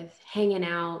day with, hanging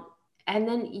out, and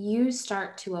then you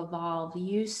start to evolve.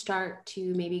 You start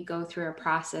to maybe go through a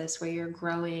process where you're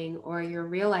growing or you're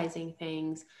realizing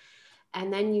things.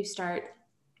 And then you start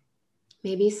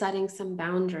maybe setting some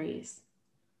boundaries,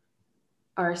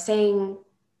 or saying,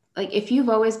 like, if you've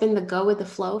always been the go with the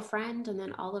flow friend, and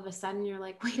then all of a sudden you're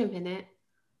like, wait a minute,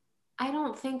 I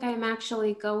don't think I'm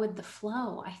actually go with the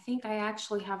flow. I think I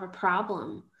actually have a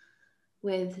problem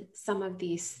with some of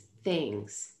these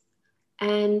things.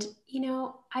 And, you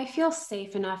know, I feel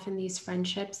safe enough in these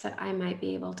friendships that I might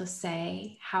be able to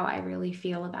say how I really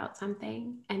feel about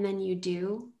something. And then you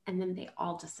do, and then they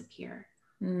all disappear.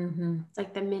 It's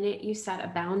like the minute you set a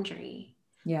boundary,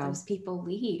 those people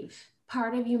leave.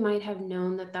 Part of you might have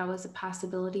known that that was a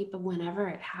possibility, but whenever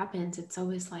it happens, it's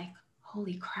always like,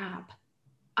 holy crap,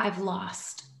 I've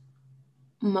lost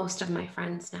most of my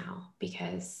friends now,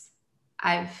 because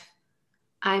I'm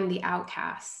the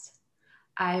outcast.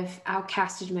 I've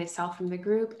outcasted myself from the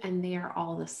group, and they are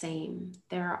all the same.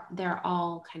 They're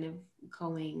all kind of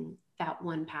going that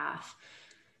one path.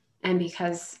 And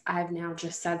because I've now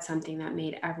just said something that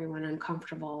made everyone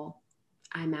uncomfortable,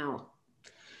 I'm out.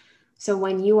 So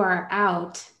when you are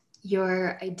out,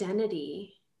 your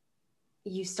identity,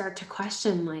 you start to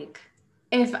question, like,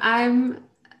 if I'm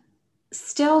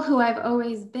still who I've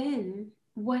always been,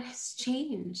 what has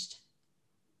changed?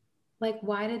 Like,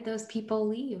 why did those people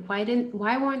leave?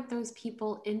 Why weren't those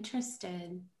people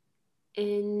interested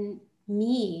in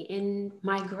me, in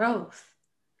my growth?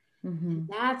 And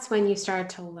that's when you start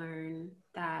to learn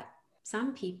that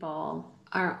some people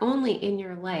are only in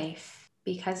your life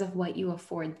because of what you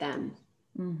afford them.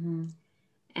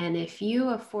 And if you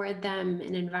afford them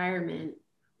an environment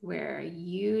where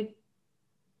you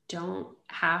don't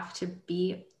have to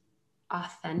be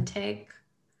authentic,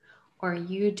 or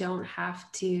you don't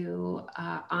have to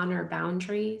honor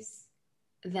boundaries,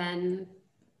 then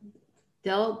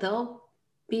they'll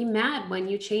be mad when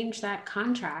you change that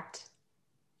contract.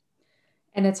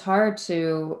 And it's hard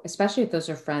to, especially if those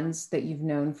are friends that you've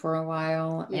known for a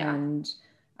while. Yeah. And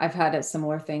I've had a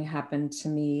similar thing happen to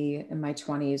me in my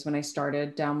 20s when I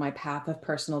started down my path of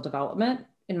personal development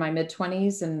in my mid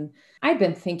 20s. And I'd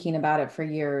been thinking about it for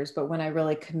years, but when I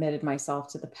really committed myself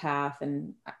to the path,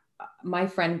 and my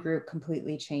friend group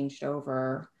completely changed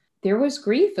over, there was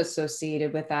grief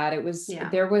associated with that.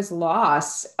 There was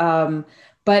loss.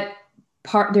 But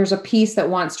there's a piece that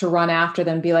wants to run after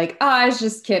them, be like, oh, I was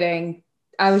just kidding.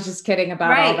 I was just kidding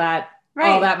about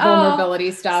all that vulnerability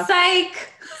stuff. Psych.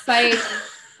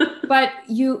 But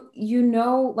you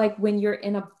know, like when you're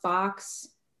in a box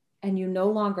and you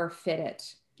no longer fit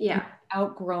it, you've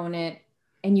outgrown it,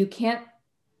 and you can't,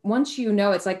 once you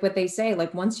know, it's like what they say,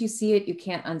 like once you see it, you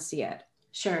can't unsee it.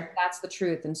 Sure. That's the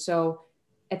truth. And so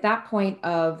at that point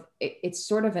of it's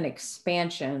sort of an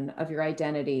expansion of your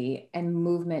identity and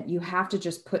movement, you have to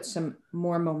just put some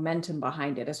more momentum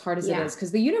behind it, as hard as it is,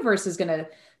 because the universe is going to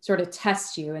sort of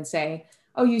test you and say,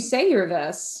 oh, you say you're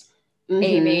this,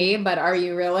 Amy, but are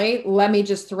you really? Let me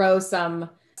throw some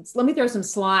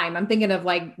slime. I'm thinking of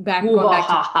like going back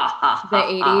to the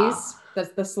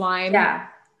 80s, the slime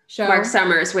show. Mark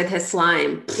Summers with his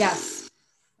slime. Yes.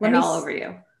 All over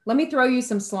you. Let me throw you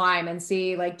some slime and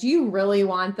see, like, do you really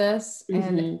want this?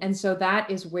 And so that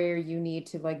is where you need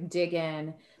to like dig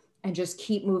in and just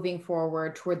keep moving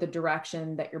forward toward the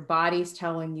direction that your body's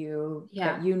telling you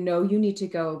that you know you need to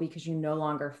go, because you no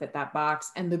longer fit that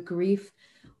box. And the grief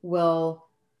will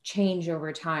change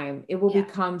over time. It will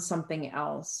become something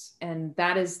else. And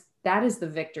that is the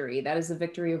victory. That is the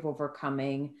victory of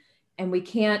overcoming. And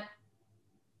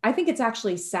I think it's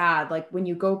actually sad, like when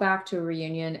you go back to a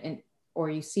reunion or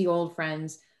you see old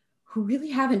friends who really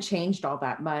haven't changed all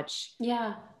that much.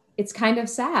 Yeah. It's kind of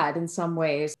sad in some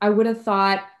ways. I would have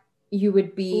thought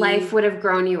life would have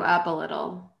grown you up a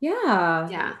little. Yeah.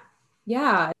 Yeah.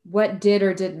 Yeah. What did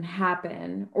or didn't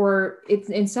happen? Or it's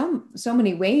in so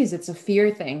many ways, it's a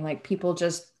fear thing. Like people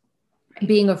just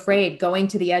being afraid, going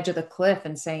to the edge of the cliff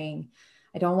and saying,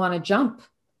 I don't want to jump.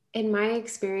 In my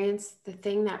experience, the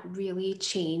thing that really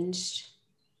changed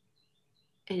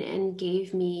and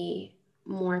gave me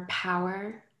more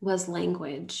power was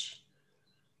language.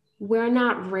 We're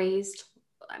not raised,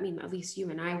 I mean, at least you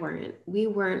and I weren't. We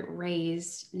weren't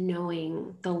raised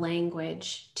knowing the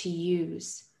language to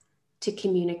use to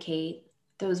communicate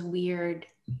those weird,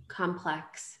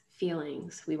 complex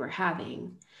feelings we were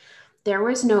having. There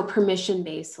was no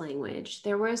permission-based language.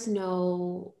 There were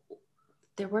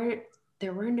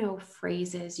no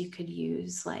phrases you could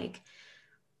use like,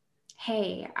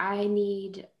 hey, I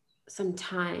need some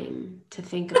time to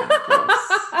think about this.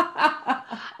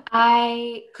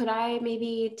 Could I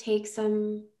maybe take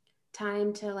some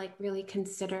time to like really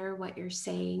consider what you're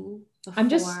saying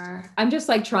before? I'm just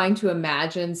like trying to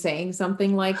imagine saying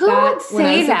something like Who that. Who would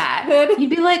say that? You'd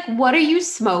be like, what are you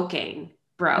smoking,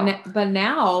 bro? But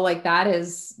now like that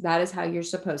is how you're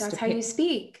supposed That's to how you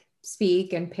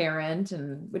speak and parent,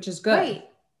 and which is good. Right.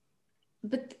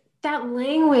 But that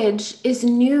language is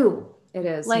new. It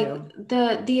is like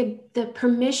new. the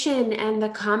permission and the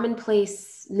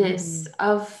commonplaceness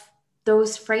of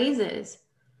those phrases.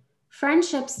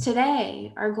 Friendships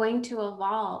today are going to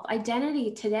evolve.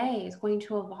 Identity today is going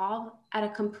to evolve at a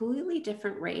completely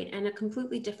different rate and a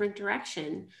completely different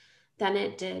direction than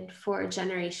it did for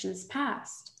generations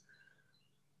past.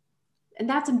 And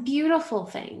that's a beautiful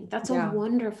thing. That's a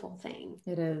wonderful thing.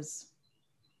 It is.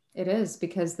 It is,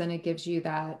 because then it gives you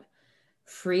that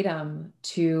freedom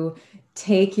to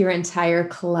take your entire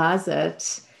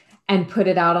closet and put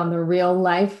it out on the real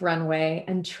life runway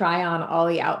and try on all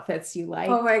the outfits you like.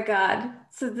 Oh my God.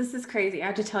 So this is crazy. I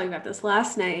have to tell you about this.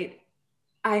 Last night,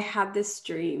 I had this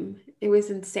dream. It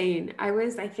was insane. I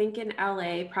was, I think, in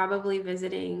LA, probably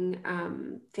visiting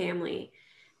family.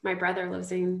 My brother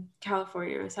lives in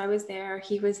California. So I was there,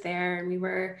 he was there, and we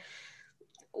were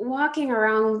walking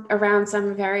around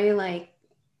some very like,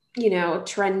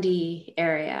 trendy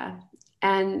area.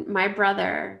 And my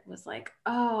brother was like,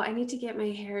 "Oh, I need to get my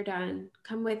hair done.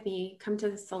 Come with me. Come to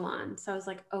the salon." So I was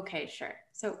like, "Okay, sure."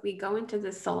 So we go into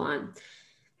the salon.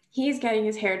 He's getting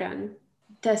his hair done.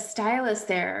 The stylist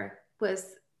there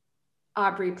was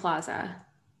Aubrey Plaza.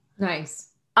 Nice.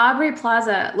 Aubrey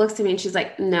Plaza looks at me and she's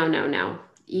like, "No, no, no,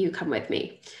 you come with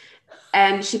me."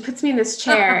 And she puts me in this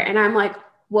chair and I'm like,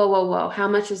 whoa, whoa, whoa. How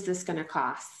much is this going to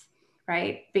cost?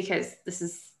 Right? Because this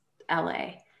is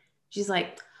LA. She's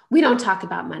like, "We don't talk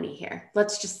about money here. We're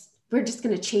just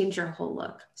going to change your whole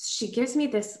look." She gives me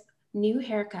this new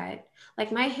haircut.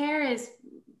 Like my hair is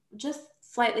just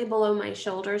slightly below my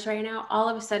shoulders right now. All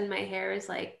of a sudden my hair is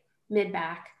like mid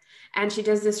back. And she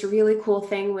does this really cool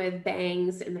thing with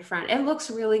bangs in the front. It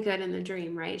looks really good in the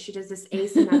dream, right? She does this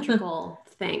asymmetrical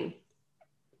thing.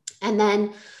 And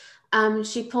then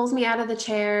she pulls me out of the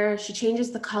chair. She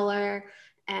changes the color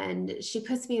and she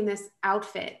puts me in this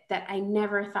outfit that I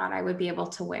never thought I would be able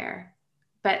to wear.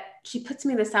 But she puts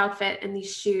me in this outfit and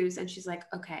these shoes. And she's like,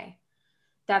 "Okay,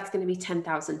 that's going to be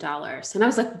 $10,000. And I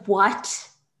was like, "What?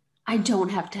 I don't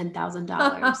have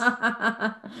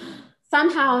 $10,000.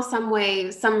 Somehow, some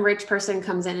way, some rich person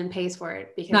comes in and pays for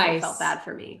it because they felt bad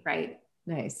for me. Right.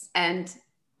 Nice. And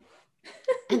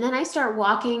then I start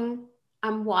walking.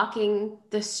 I'm walking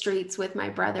the streets with my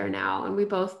brother now. And we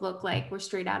both look like we're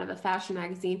straight out of a fashion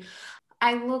magazine.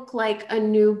 I look like a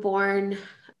newborn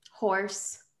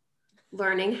horse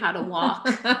learning how to walk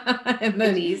in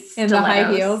the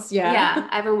high heels. Yeah. Yeah.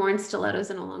 I haven't worn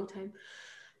stilettos in a long time.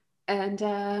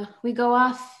 And we go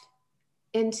off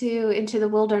into the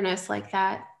wilderness like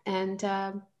that and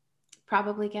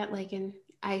probably get like an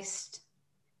iced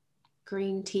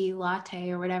green tea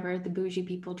latte or whatever the bougie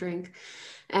people drink,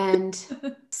 and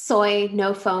soy,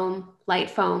 no foam, light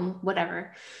foam,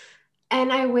 whatever. And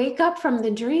I wake up from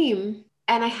the dream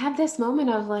and I have this moment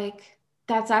of like,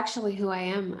 that's actually who I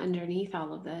am underneath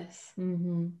all of this.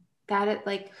 Mm-hmm. That it,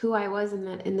 like who I was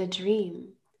in the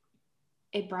dream.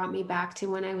 It brought me back to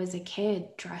when I was a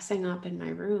kid dressing up in my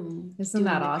room. Isn't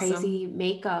that awesome? Crazy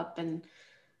makeup. And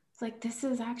it's like, this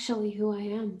is actually who I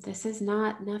am. This is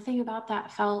nothing about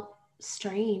that felt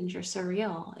strange or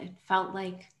surreal. It felt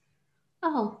like,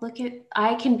 oh,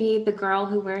 I can be the girl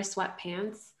who wears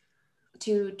sweatpants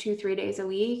 3 days a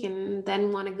week and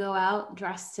then want to go out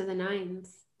dressed to the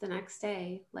nines the next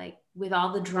day, like with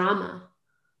all the drama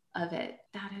of it.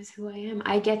 That is who I am.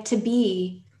 I get to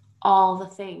be all the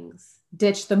things.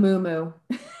 Ditch the moo-moo.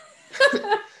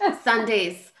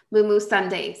 Sundays, moo-moo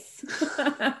Sundays.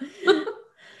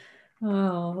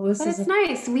 Oh, but it's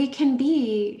nice. We can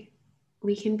be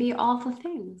all the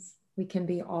things. We can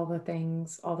be all the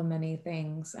things, all the many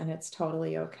things, and it's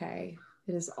totally okay.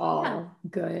 It is all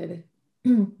good.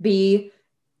 Be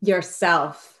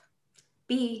yourself.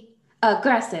 Be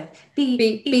aggressive.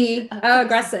 Be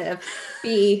aggressive.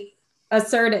 Be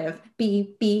assertive.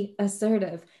 Be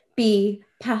assertive. Be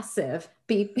passive.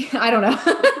 I don't know.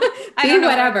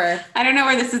 Whatever. I don't know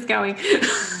where this is going.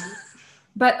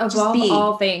 But above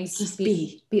all things, just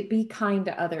be kind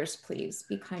to others, please.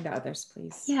 Be kind to others,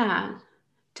 please. Yeah.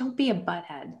 Don't be a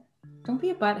butthead. Don't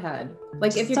be a butthead.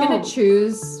 Like if you're going to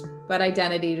choose what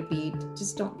identity to be,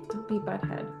 just don't be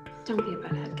butthead. Don't be a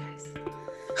butthead, guys.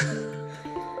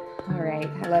 All right.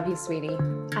 I love you, sweetie.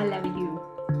 I love you.